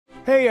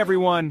Hey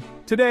everyone!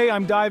 Today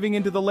I'm diving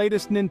into the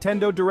latest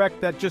Nintendo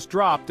Direct that just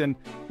dropped, and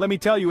let me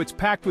tell you, it's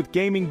packed with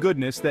gaming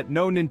goodness that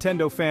no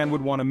Nintendo fan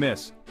would want to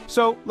miss.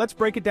 So, let's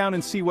break it down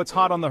and see what's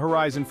hot on the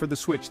horizon for the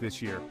Switch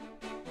this year.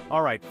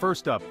 Alright,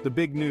 first up, the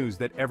big news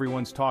that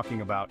everyone's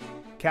talking about.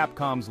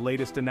 Capcom's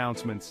latest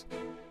announcements.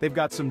 They've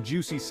got some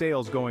juicy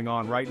sales going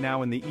on right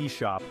now in the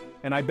eShop,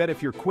 and I bet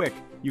if you're quick,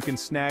 you can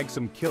snag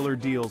some killer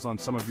deals on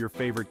some of your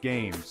favorite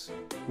games.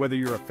 Whether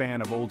you're a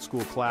fan of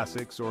old-school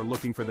classics or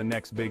looking for the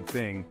next big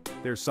thing,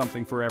 there's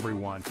something for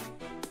everyone.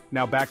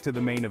 Now back to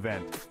the main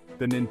event,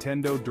 the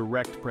Nintendo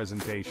Direct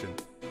presentation.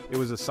 It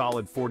was a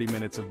solid 40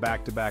 minutes of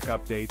back-to-back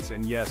updates,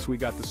 and yes, we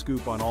got the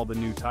scoop on all the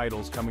new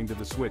titles coming to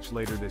the Switch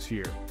later this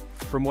year.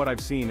 From what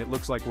I've seen, it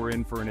looks like we're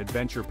in for an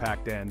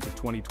adventure-packed end to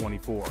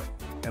 2024.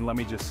 And let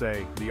me just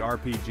say, the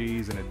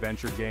RPGs and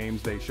adventure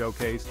games they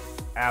showcased,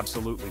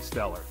 absolutely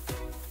stellar.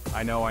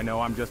 I know,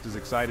 I'm just as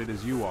excited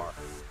as you are.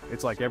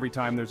 It's like every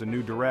time there's a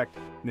new Direct,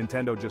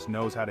 Nintendo just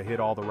knows how to hit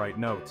all the right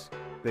notes.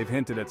 They've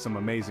hinted at some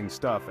amazing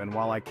stuff, and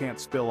while I can't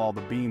spill all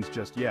the beans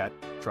just yet,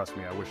 trust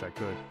me, I wish I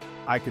could,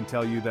 I can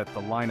tell you that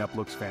the lineup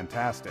looks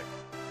fantastic.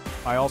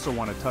 I also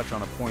want to touch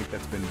on a point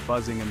that's been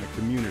buzzing in the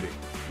community,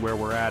 where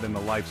we're at in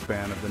the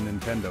lifespan of the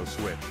Nintendo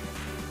Switch.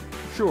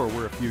 Sure,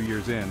 we're a few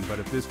years in, but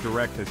if this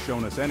Direct has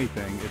shown us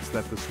anything, it's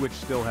that the Switch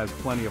still has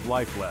plenty of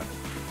life left.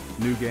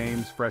 New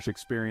games, fresh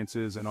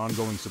experiences, and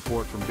ongoing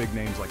support from big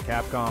names like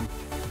Capcom.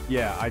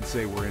 Yeah, I'd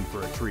say we're in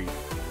for a treat.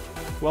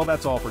 Well,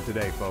 that's all for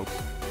today, folks.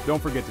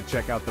 Don't forget to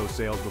check out those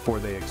sales before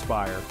they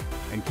expire,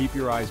 and keep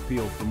your eyes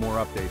peeled for more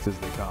updates as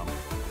they come.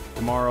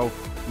 Tomorrow,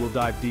 we'll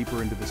dive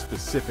deeper into the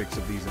specifics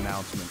of these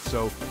announcements,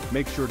 so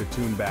make sure to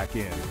tune back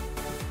in.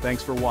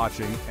 Thanks for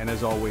watching, and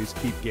as always,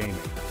 keep gaming.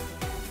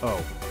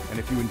 Oh, and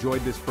if you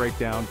enjoyed this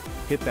breakdown,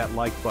 hit that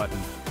like button,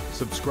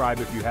 subscribe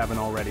if you haven't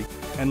already,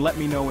 and let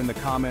me know in the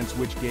comments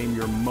which game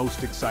you're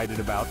most excited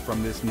about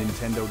from this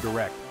Nintendo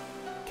Direct.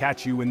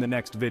 Catch you in the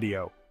next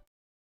video.